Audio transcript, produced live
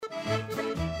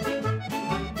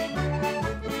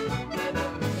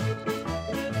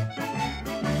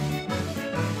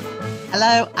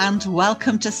Hello and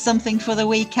welcome to Something for the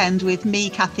Weekend with me,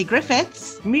 Kathy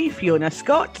Griffiths. Me, Fiona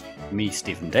Scott. Me,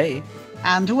 Stephen Day.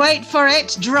 And wait for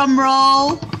it, drum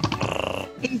roll.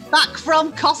 He's back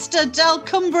from Costa del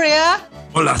Cumbria.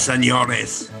 Hola,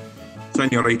 senores.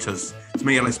 Senoritas. It's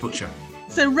me, Ellis Butcher.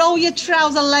 So roll your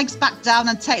trouser legs back down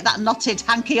and take that knotted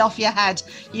hanky off your head.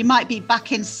 You might be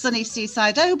back in sunny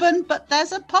seaside Oban, but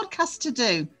there's a podcast to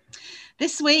do.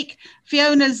 This week,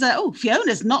 Fiona's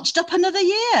notched up another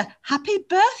year. Happy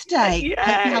birthday. Yay.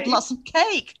 Hope you had lots of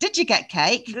cake. Did you get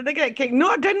cake? Did I get cake? No,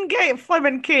 I didn't get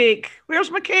flipping cake. Where's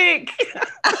my cake?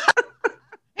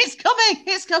 It's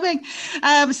coming.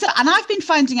 And I've been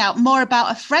finding out more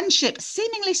about a friendship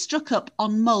seemingly struck up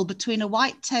on Mull between a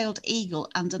white-tailed eagle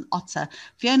and an otter.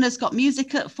 Fiona's got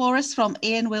music for us from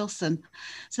Ian Wilson.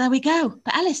 So there we go.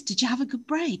 But Ellis, did you have a good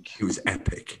break? It was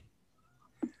epic.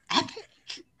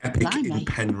 Epic Blimey. In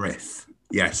Penrith.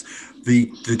 Yes.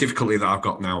 The difficulty that I've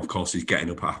got now, of course, is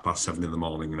getting up at 7:30 in the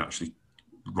morning and actually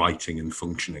writing and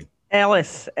functioning.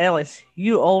 Ellis,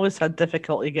 you always had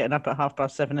difficulty getting up at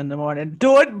 7:30 in the morning.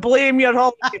 Don't blame your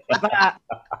holiday for that.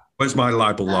 Where's my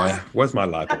libel lawyer?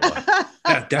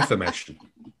 Yeah, defamation.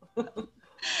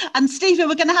 And Stephen,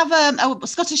 we're going to have a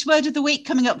Scottish word of the week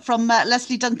coming up from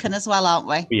Leslie Duncan as well, aren't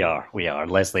we? We are.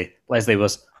 Leslie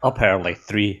was up early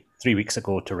three weeks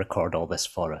ago to record all this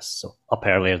for us. So up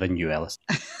earlier than you, Ellis.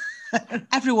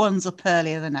 Everyone's up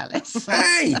earlier than Ellis.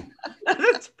 Hey!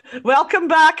 Welcome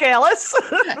back, Ellis.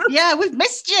 Yeah, we've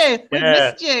missed you.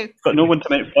 Missed you. Got no one to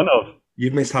make fun of.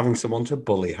 You've missed having someone to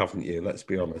bully, haven't you? Let's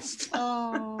be honest.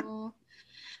 Oh.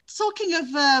 Talking of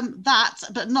that,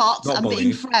 but not and bullying.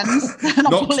 Being friends.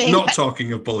 not bullying. Not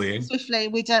talking of bullying. Swiftly,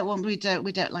 we don't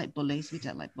like bullies. We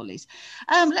don't like bullies.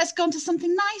 Let's go on to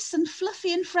something nice and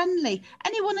fluffy and friendly.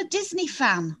 Anyone a Disney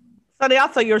fan? Sorry, I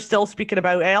thought you were still speaking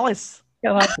about Ellis.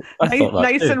 Yeah, I thought that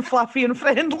nice too. and fluffy and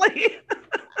friendly.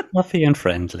 Fluffy and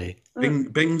friendly.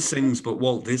 Bing sings, but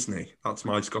Walt Disney. That's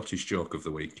my Scottish joke of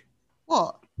the week.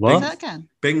 What? What? Say that again.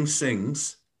 Bing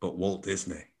sings, but Walt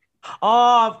Disney.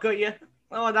 Oh, I've got you.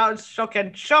 Oh, that was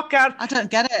shocking. Shocker. I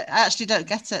don't get it. I actually don't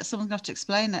get it. Someone's got to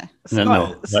explain it.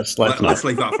 No. Let's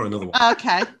leave that for another one.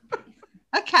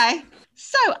 Okay.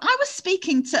 So I was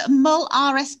speaking to Mull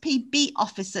RSPB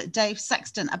officer Dave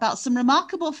Sexton about some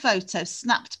remarkable photos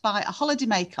snapped by a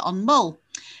holidaymaker on Mull.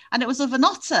 And it was of an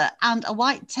otter and a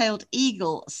white-tailed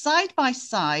eagle side by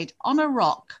side on a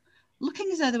rock, looking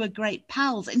as though they were great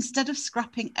pals instead of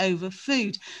scrapping over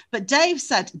food. But Dave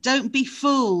said, don't be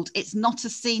fooled. It's not a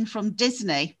scene from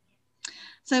Disney.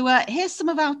 So here's some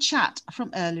of our chat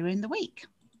from earlier in the week.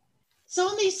 So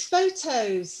on these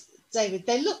photos, David,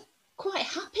 they look quite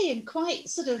happy and quite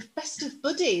sort of best of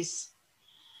buddies.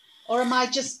 Or am I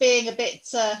just being a bit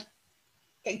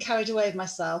getting carried away with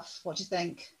myself? What do you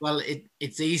think? Well,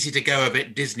 it's easy to go a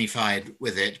bit Disney-fied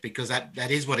with it because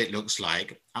that is what it looks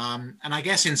like. And I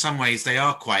guess in some ways they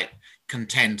are quite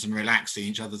content and relaxed in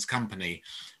each other's company.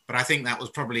 But I think that was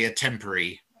probably a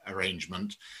temporary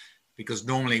arrangement because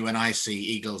normally when I see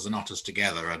eagles and otters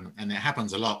together, and it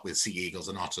happens a lot with sea eagles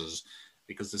and otters,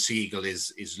 because the sea eagle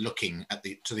is looking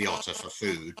to the otter for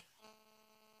food.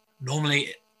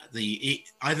 Normally,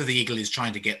 either the eagle is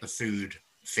trying to get the food,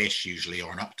 fish usually,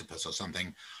 or an octopus or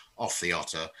something, off the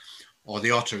otter, or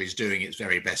the otter is doing its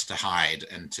very best to hide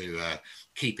and to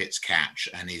keep its catch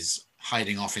and is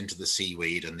hiding off into the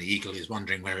seaweed, and the eagle is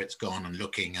wondering where it's gone and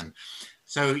looking. And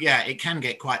so, yeah, it can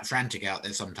get quite frantic out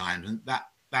there sometimes. And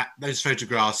those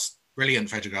photographs, brilliant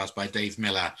photographs by Dave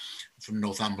Miller from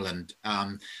Northumberland,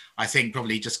 I think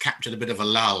probably just captured a bit of a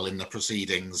lull in the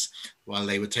proceedings while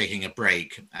they were taking a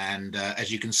break. And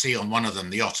as you can see on one of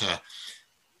them, the otter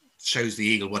shows the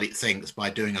eagle what it thinks by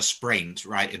doing a sprint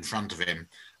right in front of him,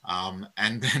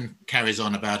 and then carries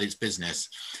on about its business.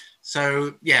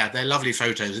 So yeah, they're lovely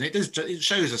photos, and it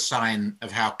shows a sign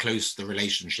of how close the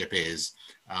relationship is,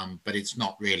 but it's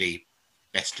not really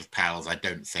best of pals, I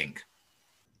don't think.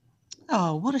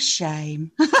 Oh, what a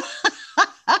shame.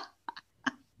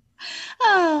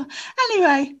 Oh,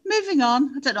 anyway, moving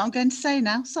on. I don't know what I'm going to say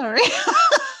now. Sorry.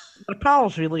 They're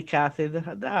pals, really, Kathy. They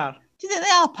are. Do you think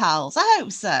they are pals? I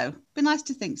hope so. Be nice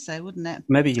to think so, wouldn't it?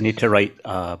 Maybe you need to write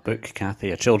a book, Kathy,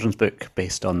 a children's book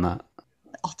based on that.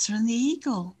 The Otter and the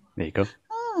Eagle. There you go.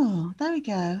 Oh, there we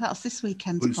go. That's this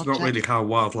weekend's It's project. not really how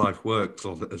wildlife works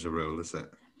as a rule, is it?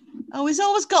 Oh, he's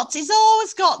always got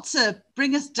to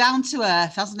bring us down to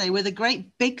earth, hasn't he? With a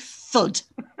great big thud.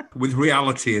 With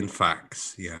reality and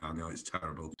facts. Yeah, I know, it's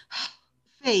terrible.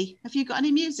 Fee, have you got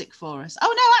any music for us?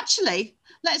 Oh, no, actually,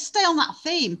 let's stay on that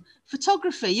theme.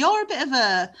 Photography. You're a bit of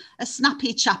a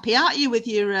snappy chappy, aren't you, with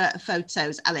your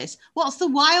photos, Alice? What's the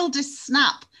wildest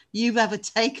snap you've ever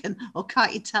taken, or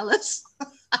can't you tell us?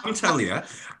 I'll tell you.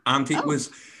 And it was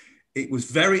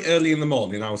very early in the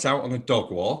morning. I was out on a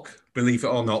dog walk, believe it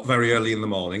or not, very early in the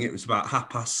morning. It was about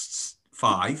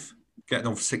 5:30, getting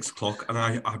on for 6 o'clock. And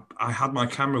I had my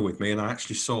camera with me, and I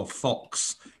actually saw a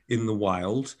fox in the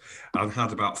wild and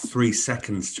had about 3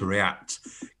 seconds to react,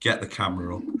 get the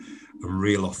camera up and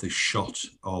reel off this shot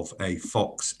of a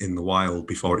fox in the wild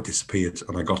before it disappeared.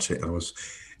 And I got it. And I was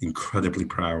incredibly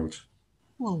proud.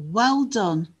 Well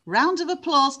done. Round of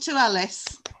applause to Ellis.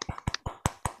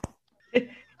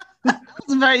 That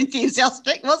wasn't very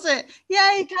enthusiastic, was it?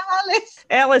 Yay, go Ellis.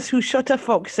 Ellis, who shot a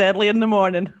fox early in the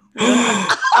morning.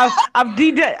 I've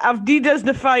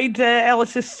de-Disneyfied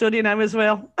Ellis's story now as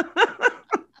well.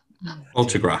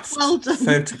 Photographed. Well done.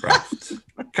 Photographed.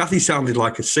 Kathy sounded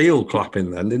like a seal clapping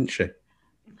then, didn't she?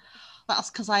 That's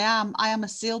because I am a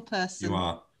seal person. You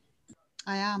are.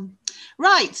 I am.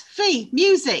 Right, Fee,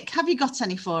 music. Have you got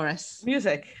any for us?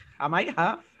 Music. I might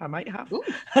have. Ooh,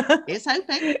 here's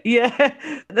hoping. Yeah,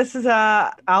 this is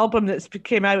a album that's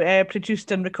came out,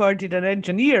 produced and recorded and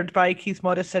engineered by Keith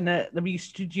Morrison at the wee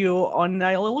studio on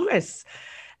Isle of Lewis.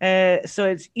 So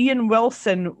it's Ian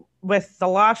Wilson with the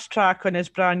last track on his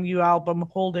brand new album,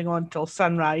 Holding On Till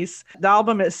Sunrise. The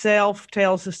album itself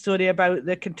tells the story about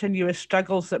the continuous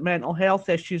struggles that mental health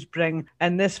issues bring.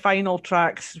 And this final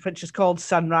track, which is called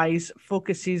Sunrise,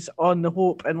 focuses on the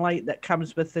hope and light that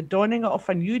comes with the dawning of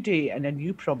a new day and a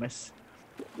new promise.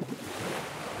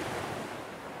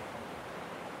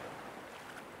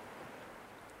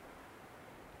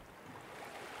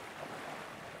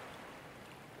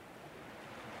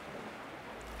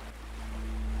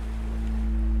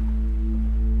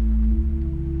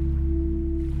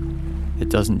 It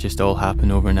doesn't just all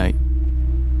happen overnight.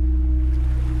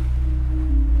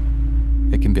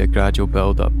 It can be a gradual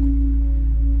build-up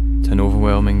to an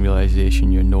overwhelming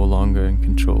realization you're no longer in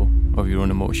control of your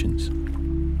own emotions.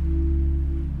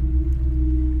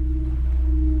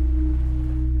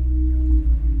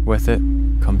 With it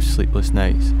comes sleepless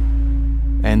nights,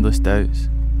 endless doubts,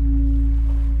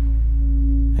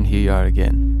 and here you are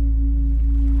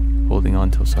again, holding on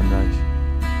till sunrise.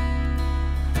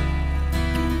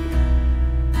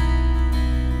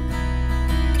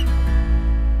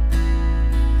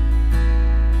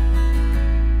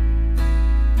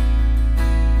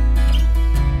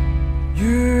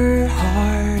 Your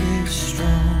heart is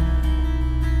strong.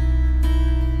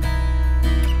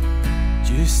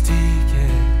 Just take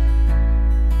it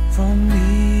from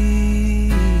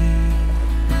me.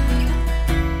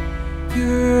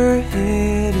 Your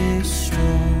head is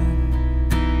strong.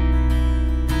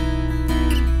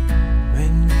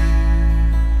 When you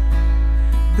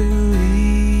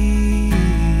believe,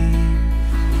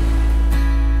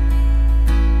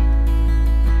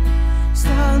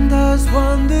 stand as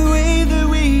one the way that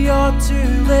we ought to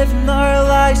live in our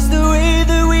lives the way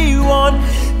that we want.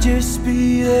 Just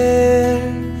be there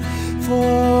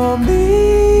for me,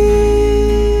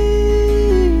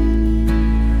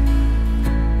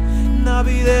 and I'll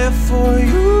be there for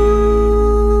you.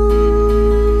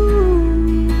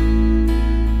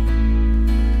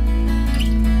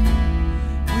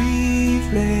 We've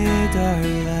read our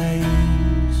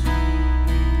lines,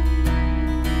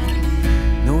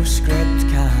 no script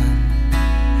can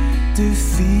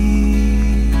defeat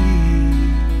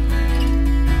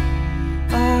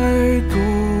our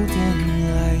golden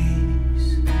lights,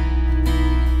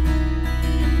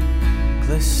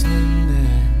 glistening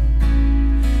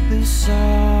in the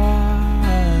sun.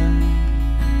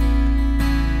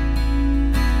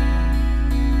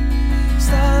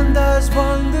 Stand as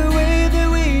one the way that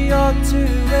we ought to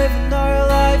live in our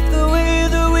life the way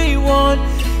that we want.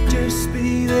 Just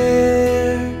be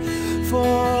there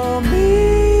for me.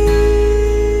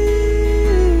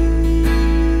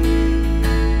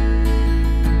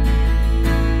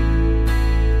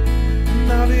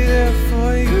 I'll be there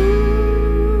for you.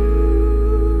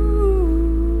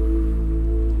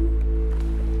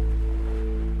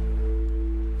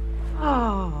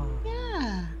 Oh,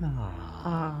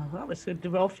 Yeah. that was good.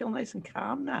 Do we all feel nice and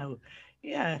calm now?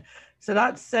 Yeah. So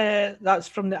that's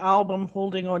from the album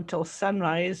Holding On Till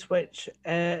Sunrise, which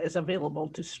is available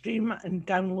to stream and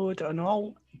download on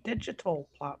all digital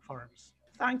platforms.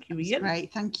 Thank you, Ian.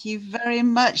 Great, thank you very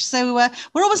much. So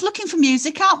we're always looking for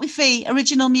music, aren't we, Fee?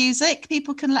 Original music.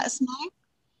 People can let us know.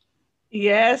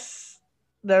 Yes,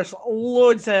 there's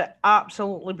loads of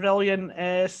absolutely brilliant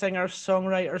singers,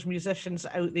 songwriters, musicians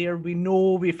out there. We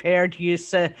know, we've heard you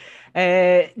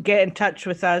get in touch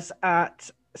with us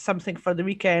at Something for the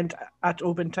Weekend at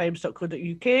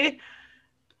opentimes.co.uk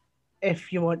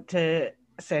if you want to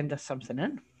send us something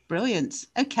in. Brilliant.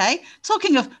 Okay.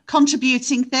 Talking of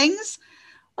contributing things,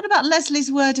 what about Leslie's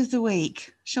word of the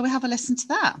week? Shall we have a listen to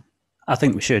that? I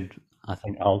think we should. I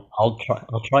think I'll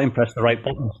try and press the right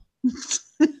buttons.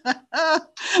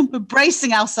 We're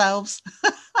bracing ourselves.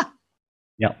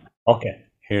 Yeah. Okay.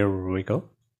 Here we go.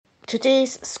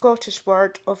 Today's Scottish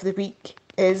word of the week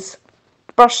is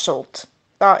burstled.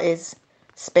 That is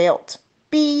spelt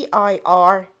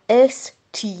B-I-R-S-T-L-E-D.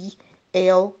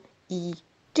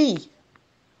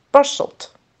 Burstled.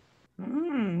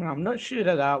 I'm not sure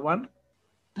of that one.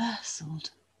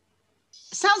 Burstled.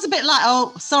 Sounds a bit like,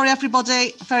 oh, sorry,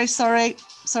 everybody. Very sorry.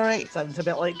 Sorry. Sounds a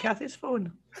bit like Kathy's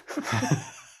phone.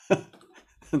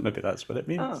 Maybe that's what it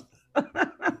means.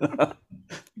 Oh.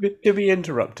 To be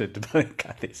interrupted by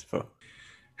Kathy's phone.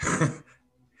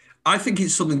 I think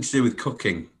it's something to do with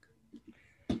cooking.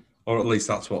 Or at least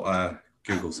that's what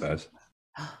Google says.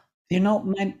 You're not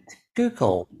meant to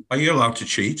Google. Are you allowed to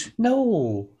cheat?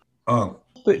 No. Oh.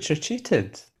 Butcher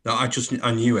cheated. No, I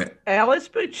knew it. Alice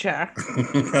Butcher.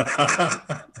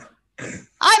 I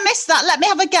missed that. Let me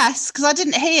have a guess because I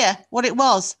didn't hear what it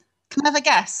was. Can I have a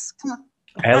guess? Come on.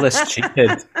 Ellis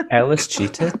cheated. Ellis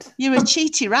cheated. You're a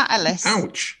cheaty rat, Ellis.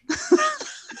 Ouch.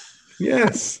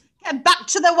 Yes. Get back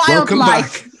to the Welcome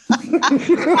wildlife. back.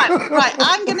 right.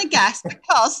 I'm going to guess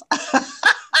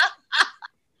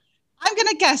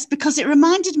because it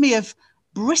reminded me of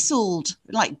bristled.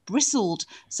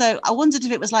 So I wondered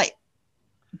if it was like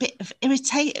a bit of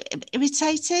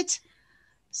irritated.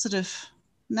 Sort of.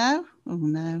 No? Oh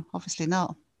no, obviously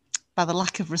not. By the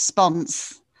lack of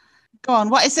response. Go on.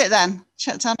 What is it then?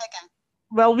 Tell me again.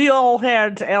 Well, we all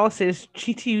heard Alice's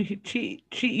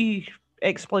cheaty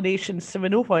explanations, so we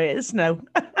know what it is now.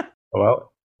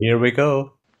 Well, here we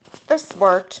go. This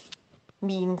word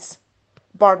means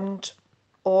burned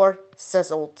or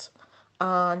sizzled,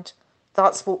 and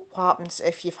that's what happens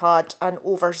if you've had an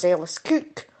overzealous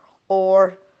cook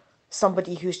or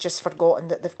somebody who's just forgotten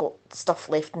that they've got stuff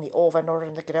left in the oven or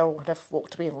in the grill and have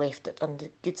walked away and left it, and the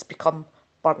goods become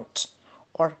burnt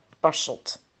or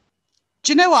burstled.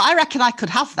 Do you know what? I reckon I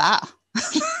could have that.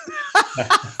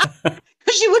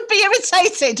 Because you would be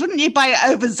irritated, wouldn't you, by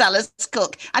an overzealous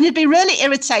cook? And you'd be really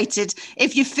irritated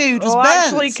if your food was burnt.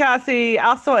 Actually, Kathy,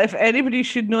 I thought if anybody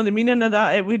should know the meaning of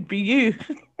that, it would be you.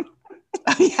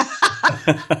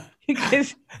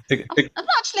 Because I've not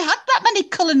actually had that many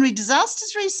culinary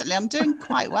disasters recently. I'm doing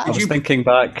quite well. I was thinking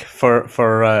back for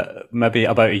maybe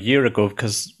about a year ago,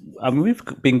 because we've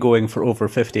been going for over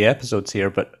 50 episodes here,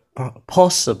 but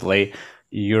possibly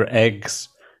your eggs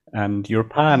and your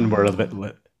pan were a bit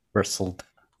bristled.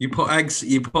 You put eggs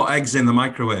in the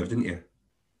microwave, didn't you?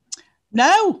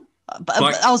 No,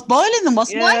 but I was boiling them,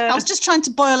 wasn't I? I was just trying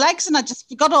to boil eggs, and I just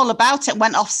forgot all about it.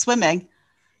 Went off swimming,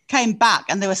 came back,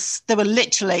 and they were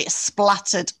literally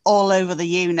splattered all over the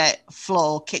unit,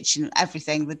 floor, kitchen,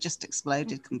 everything. They just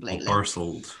exploded completely. Or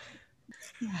burstled.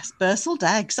 Yes, burstled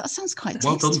eggs. That sounds quite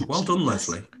well tasty. Well done,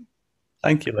 Leslie.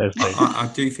 Thank you, Leslie. I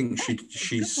do think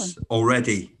she's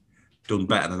already done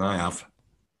better than I have.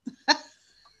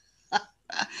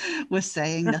 We're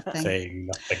saying nothing. Saying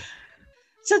nothing.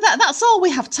 So that's all we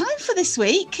have time for this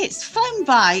week. It's flown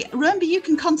by. Remember, you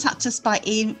can contact us by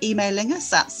emailing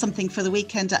us at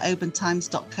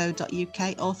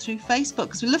somethingfortheweekend@obantimes.co.uk or through Facebook,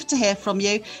 because we love to hear from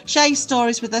you. Share your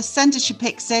stories with us. Send us your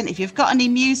pics in. If you've got any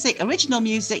original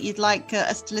music you'd like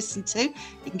us to listen to, you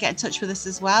can get in touch with us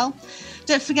as well.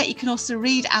 Don't forget, you can also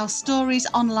read our stories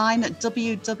online at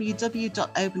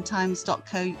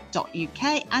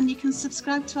www.obantimes.co.uk, and you can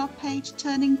subscribe to our page,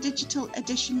 Turning Digital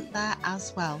Edition, there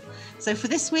as well. So for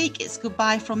this week, it's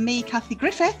goodbye from me, Kathy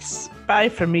Griffiths. bye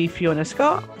from me, Fiona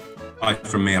Scott. Bye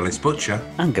from me, Alice Butcher.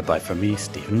 And goodbye from me,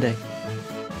 Stephen Day.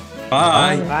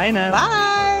 Bye. Bye now.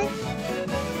 Bye.